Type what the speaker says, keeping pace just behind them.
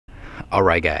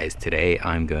Alright guys, today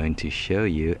I'm going to show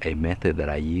you a method that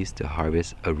I use to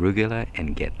harvest arugula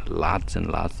and get lots and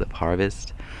lots of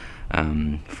harvest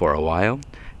for a while.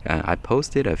 I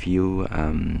posted a few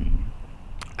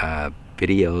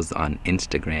videos on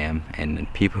Instagram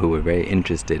and people were very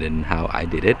interested in how I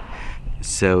did it.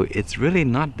 So it's really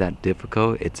not that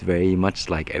difficult. It's very much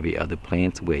like every other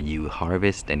plant where you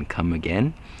harvest and come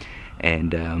again.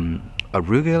 And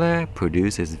arugula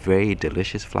produces very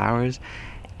delicious flowers,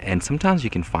 and sometimes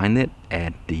you can find it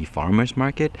at the farmers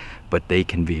market, but they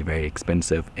can be very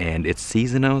expensive, and it's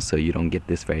seasonal, so you don't get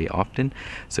this very often.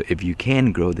 So if you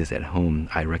can grow this at home,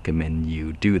 I recommend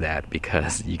you do that,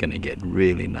 because you're gonna get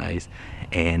really nice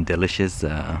and delicious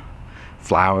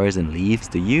flowers and leaves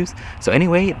to use. So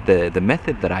anyway, the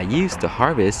method that I use to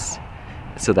harvest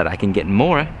so that I can get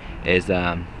more is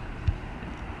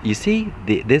you see,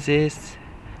 this is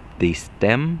the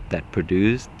stem that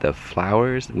produced the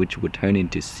flowers, which would turn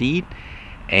into seed,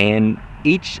 and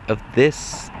each of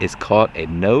this is called a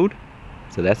node.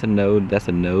 So that's a node, that's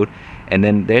a node, and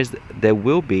then there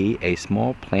will be a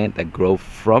small plant that grows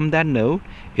from that node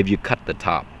if you cut the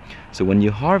top. So when you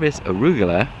harvest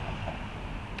arugula,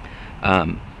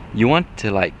 you want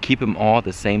to keep them all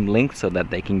the same length so that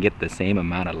they can get the same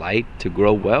amount of light to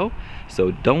grow well.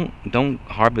 So don't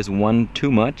harvest one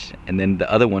too much and then the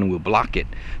other one will block it.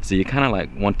 So you kind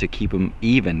of want to keep them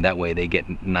even, that way they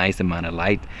get nice amount of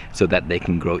light so that they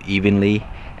can grow evenly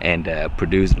and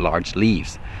produce large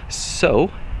leaves. So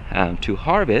to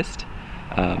harvest,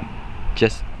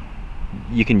 just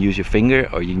you can use your finger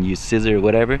or you can use scissors or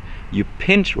whatever. You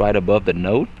pinch right above the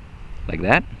node like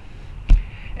that,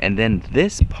 and then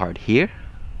this part here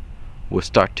will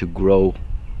start to grow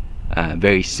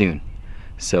very soon.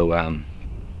 So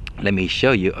let me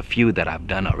show you a few that I've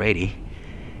done already.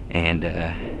 And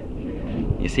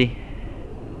you see,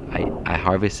 I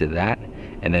harvested that,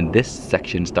 and then this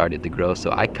section started to grow,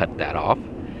 so I cut that off.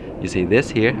 You see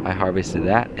this here, I harvested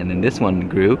that, and then this one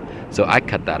grew, so I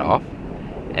cut that off.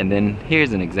 And then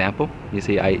here's an example. You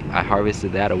see, I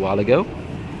harvested that a while ago,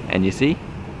 and you see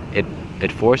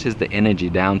it forces the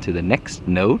energy down to the next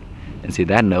node, and see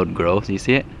that node grows, you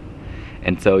see it?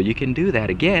 And so you can do that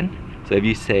again. So if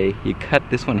you say you cut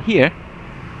this one here,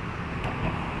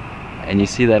 and you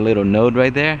see that little node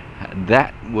right there,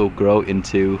 that will grow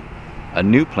into a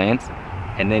new plant,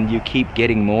 and then you keep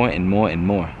getting more and more and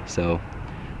more. So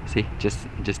see, just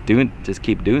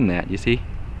keep doing that. You see,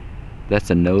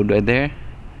 that's a node right there,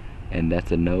 and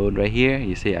that's a node right here.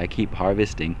 You see, I keep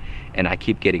harvesting and I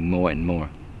keep getting more and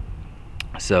more.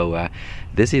 So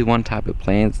this is one type of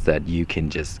plants that you can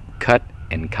just cut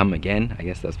and come again, I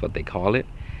guess that's what they call it.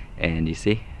 And you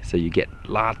see, so you get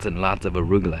lots and lots of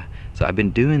arugula. So I've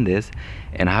been doing this,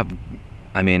 and I've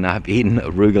eaten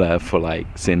arugula for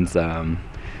since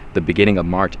the beginning of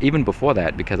March, even before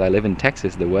that, because I live in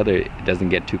Texas. The weather doesn't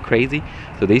get too crazy,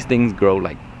 so these things grow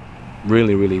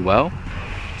really well.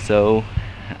 So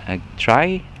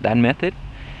try that method.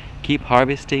 Keep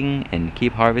harvesting,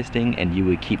 and you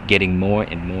will keep getting more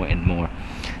and more and more.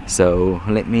 So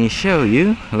let me show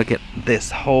you. Look at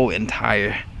this whole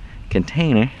entire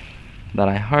container that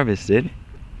I harvested.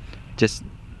 Just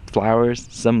flowers,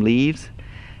 some leaves,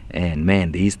 and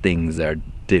man, these things are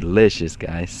delicious,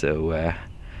 guys. So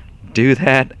do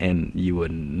that and you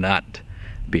would not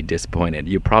be disappointed.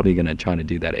 You're probably gonna try to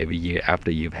do that every year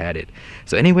after you've had it.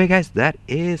 So anyway, guys, that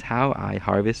is how I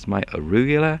harvest my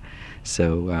arugula.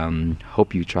 So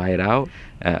hope you try it out.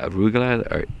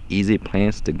 Arugula are easy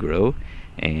plants to grow,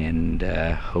 and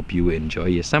hope you enjoy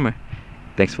your summer.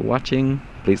 Thanks for watching.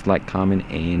 Please like, comment,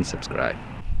 and subscribe.